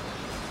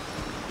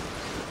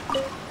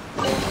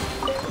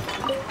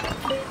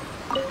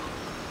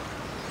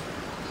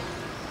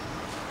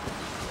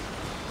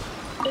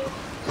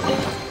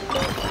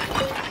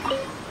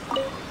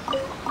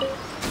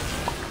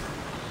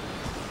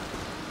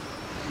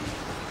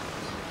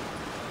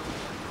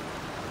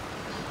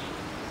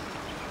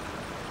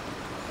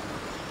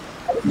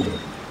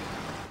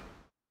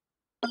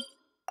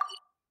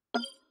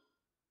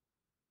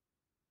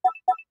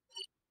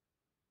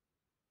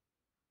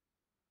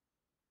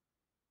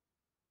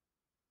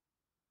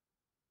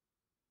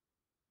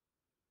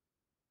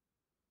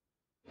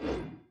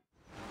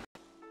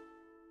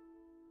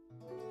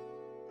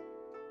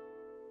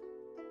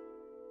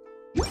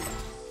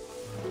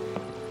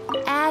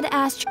 Add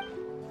astro...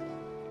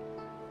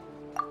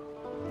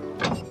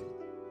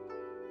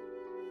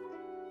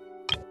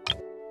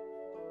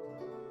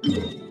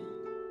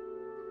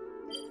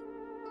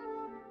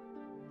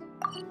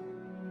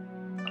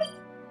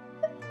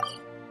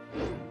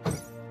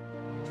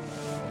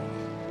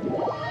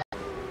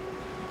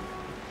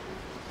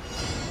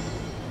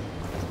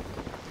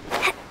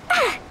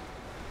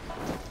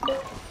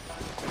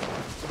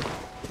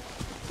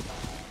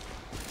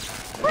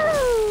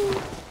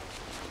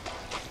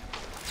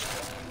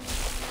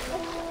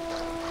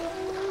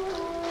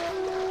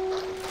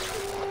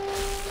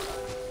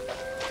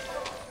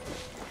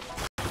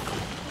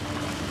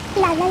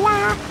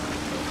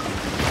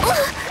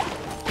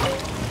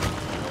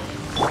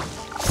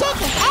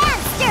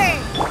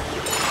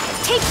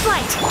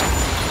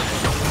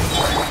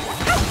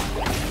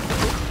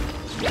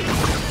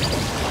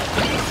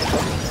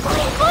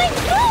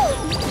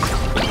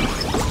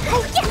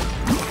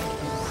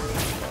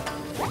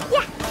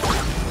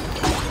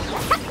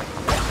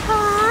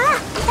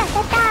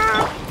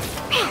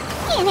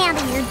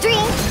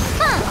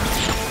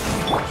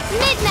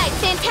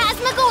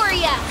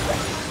 Phantasmagoria!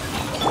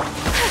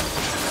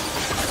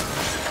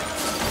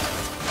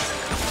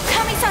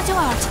 Kamisato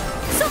out!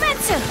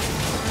 Soretsu!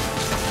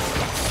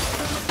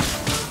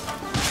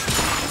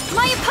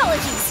 My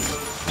apologies!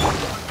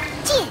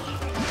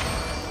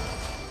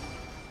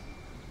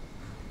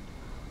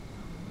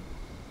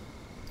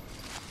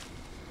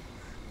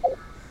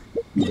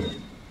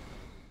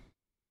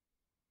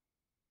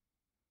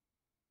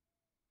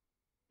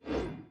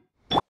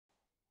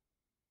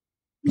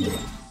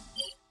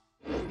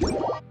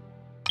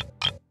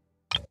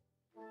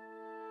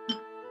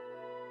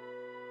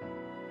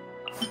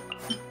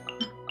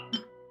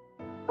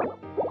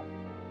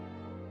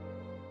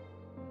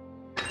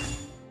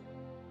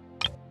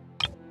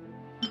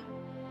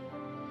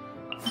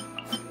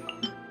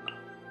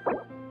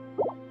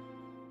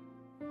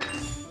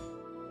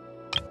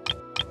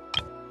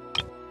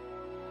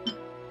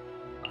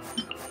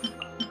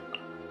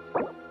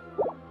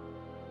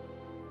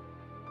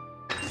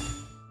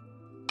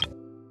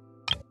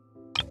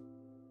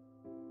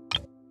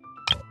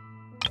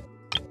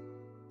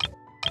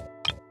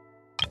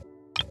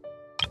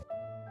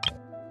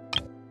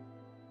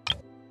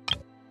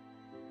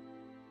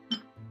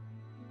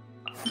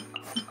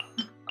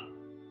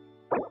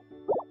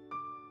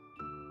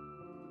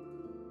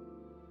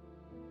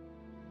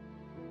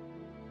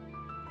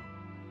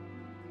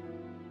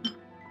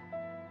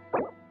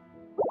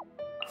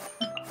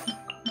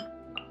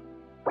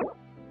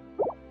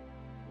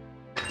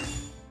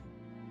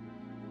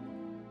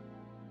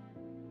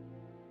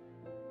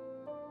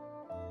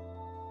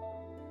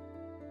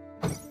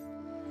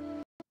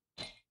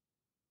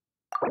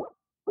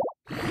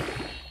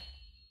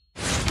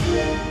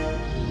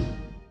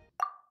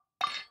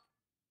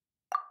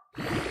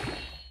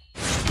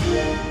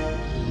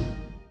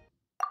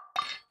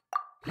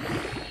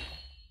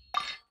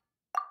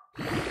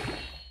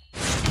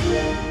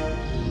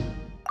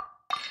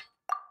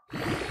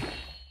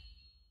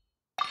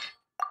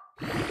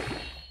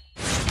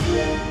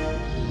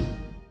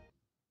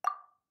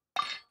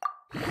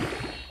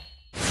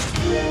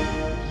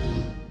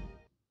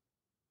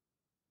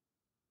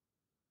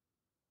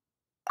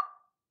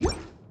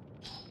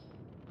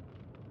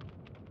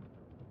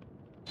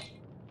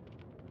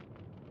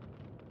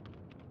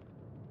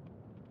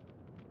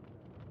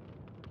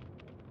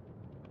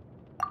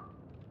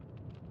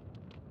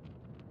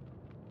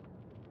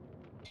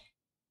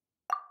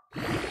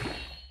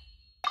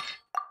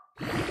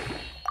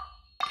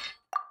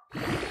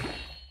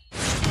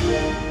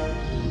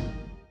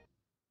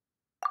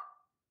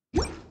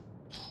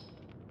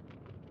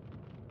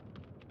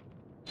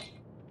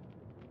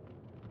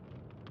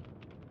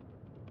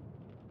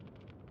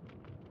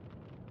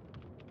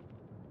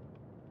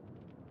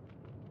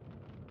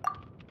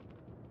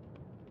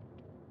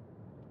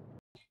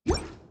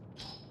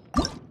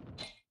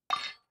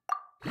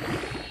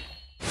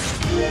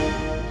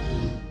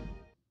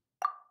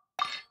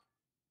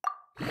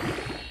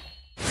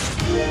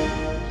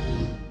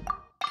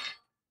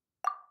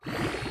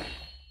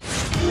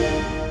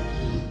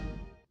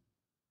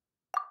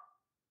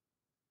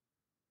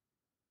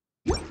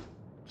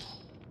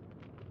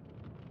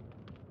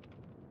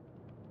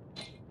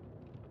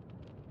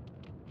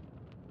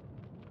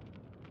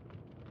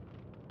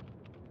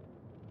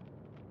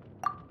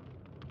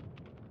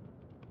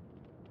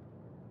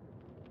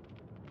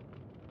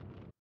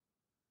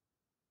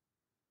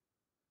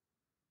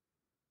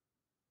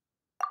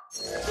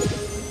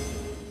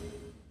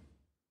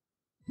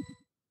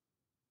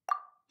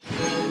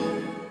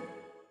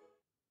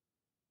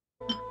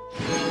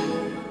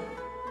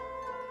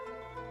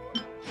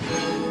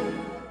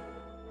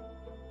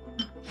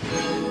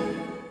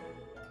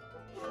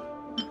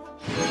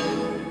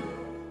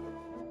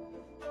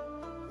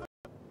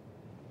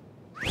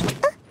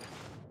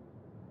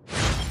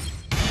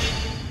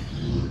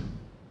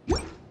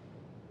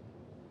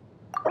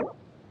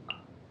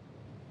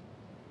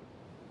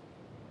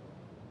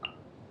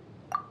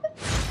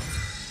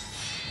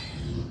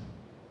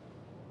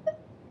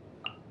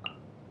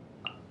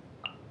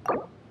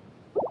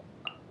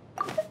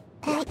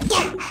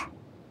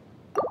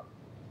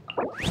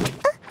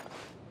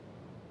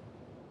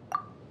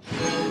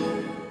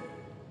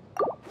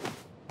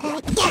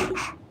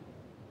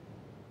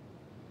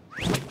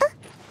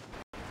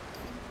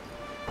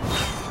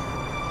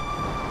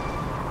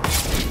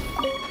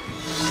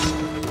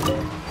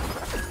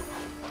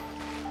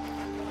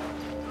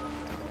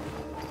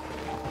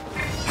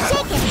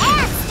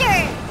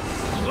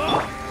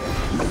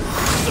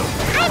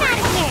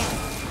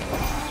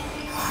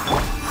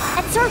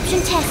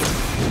 Absorption test.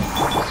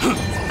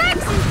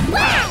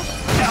 Wow!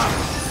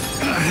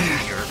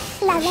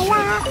 La la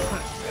la.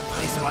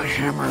 Place my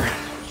hammer.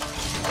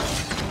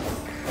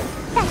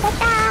 Da da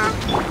da.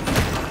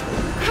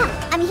 Huh,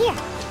 I'm here.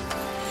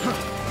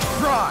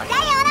 Try.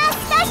 Diana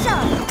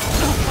special.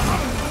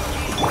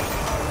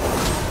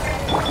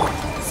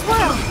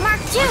 Swirl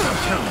Mark II.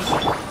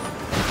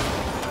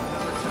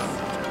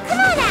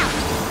 Come on out.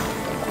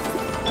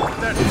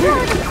 Blow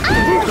them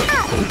all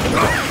up.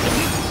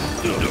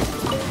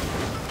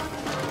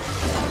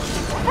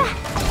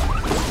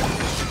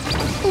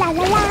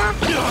 la la.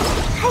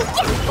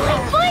 Hiya,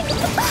 boing boing.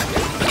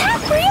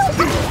 Tap real.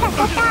 Ta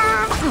ta ta.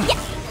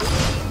 Yeah.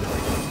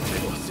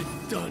 Was it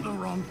done? The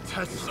wrong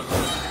test.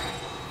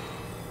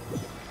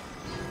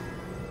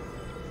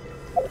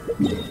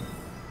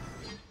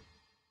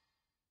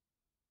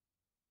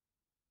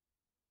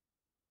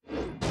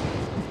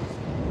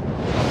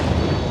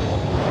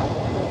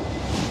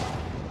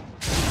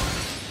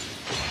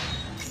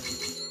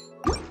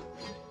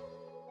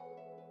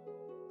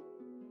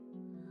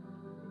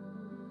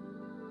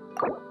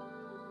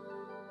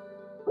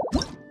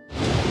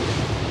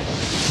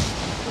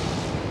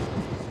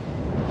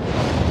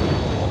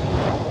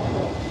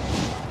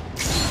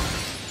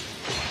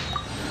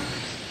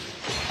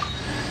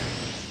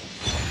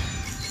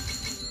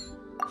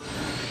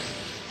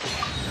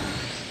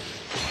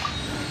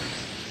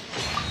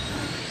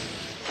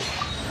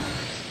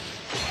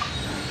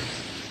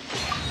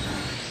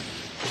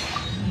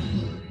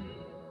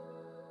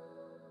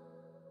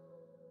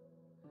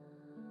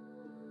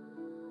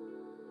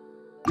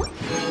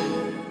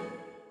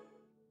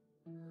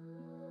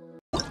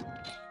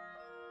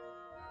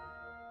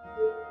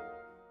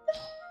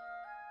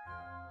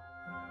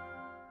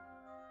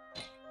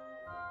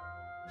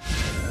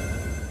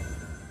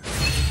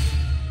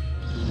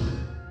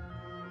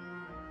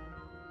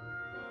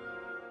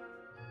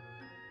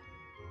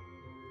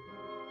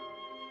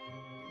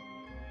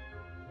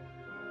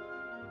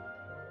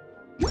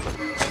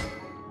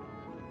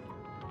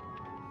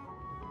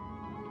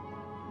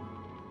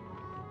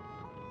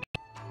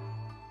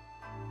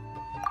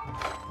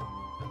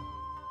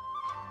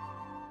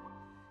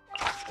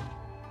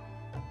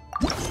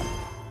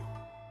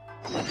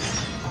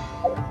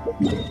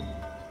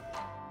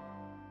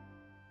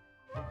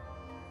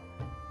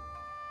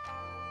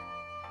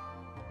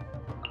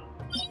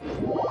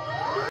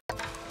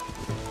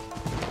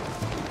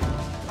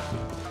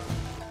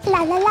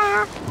 La la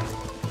la.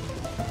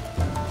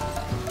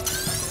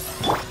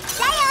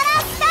 Sayonara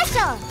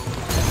special!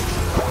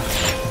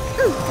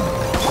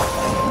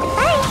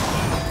 Bye.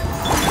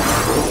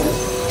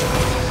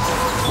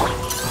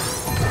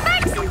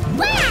 Sparks and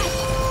flash!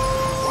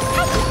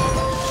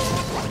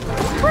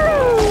 Woo.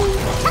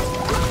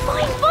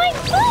 Boing boing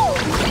boom.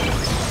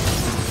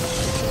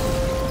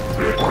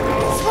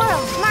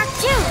 Swirl, Mark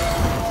 2!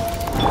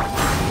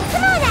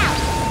 Come on out!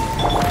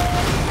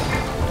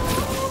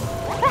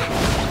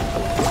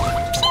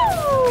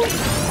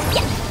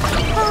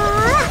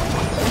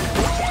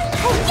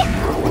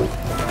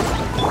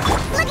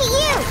 Look at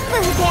you,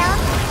 Boo Down!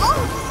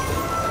 Oh!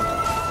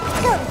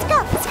 Let's go,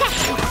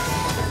 scratch!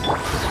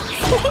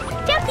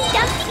 Jumpy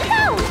dumpy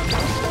go.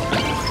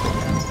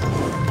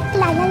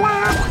 La la la.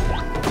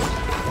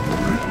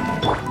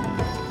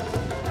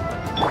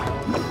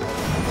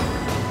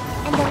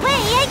 And away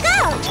I go!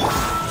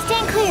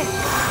 Stand clear!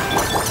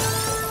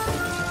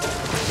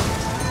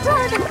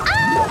 Throw them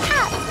all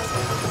out.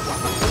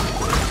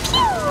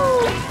 Pew.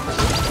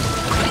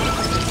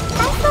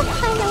 I feel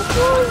kind of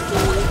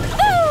woozy.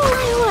 I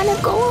wanna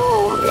go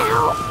home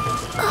now.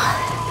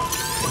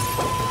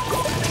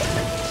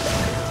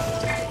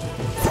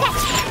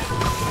 Scratch!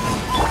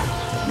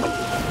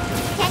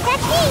 Can't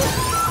touch me!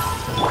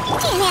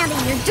 Can't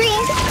handle your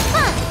dreams!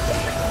 Huh?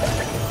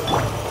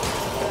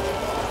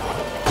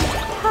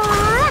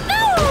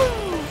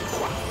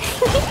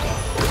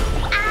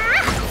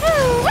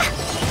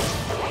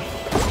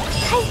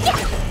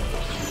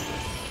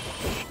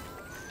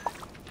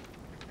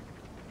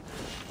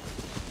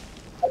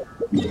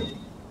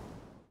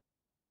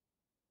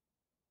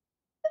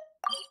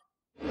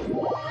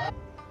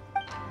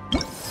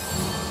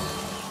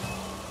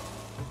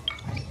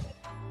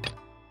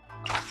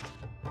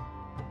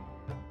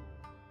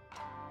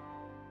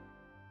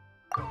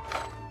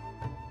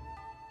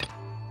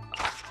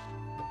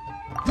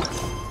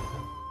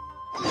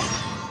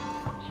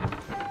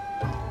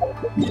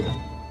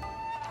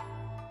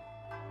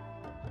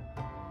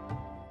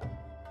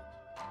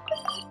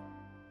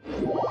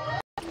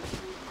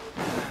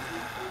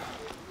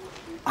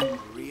 I'm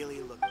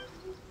really looking.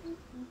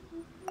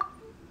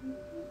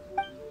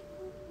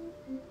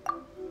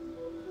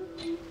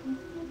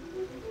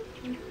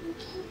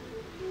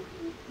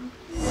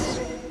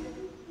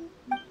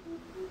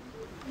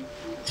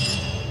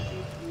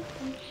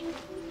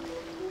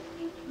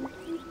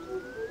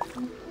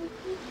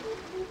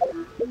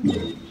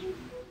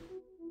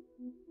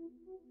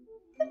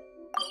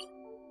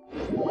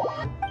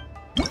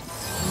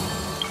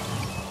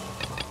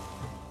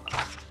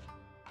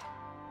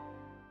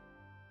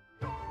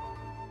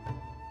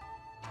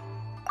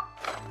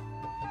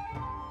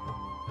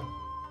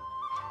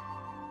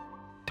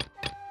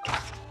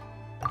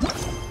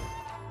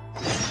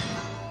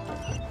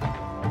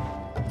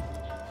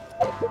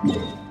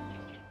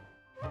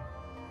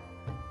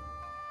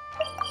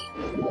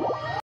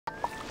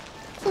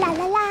 La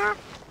la la.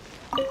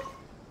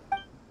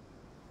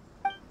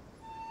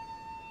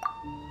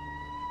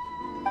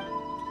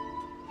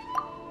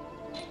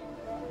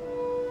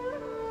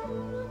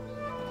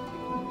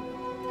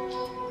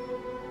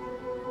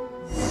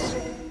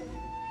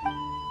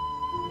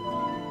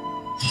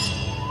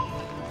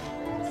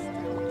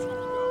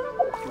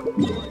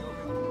 My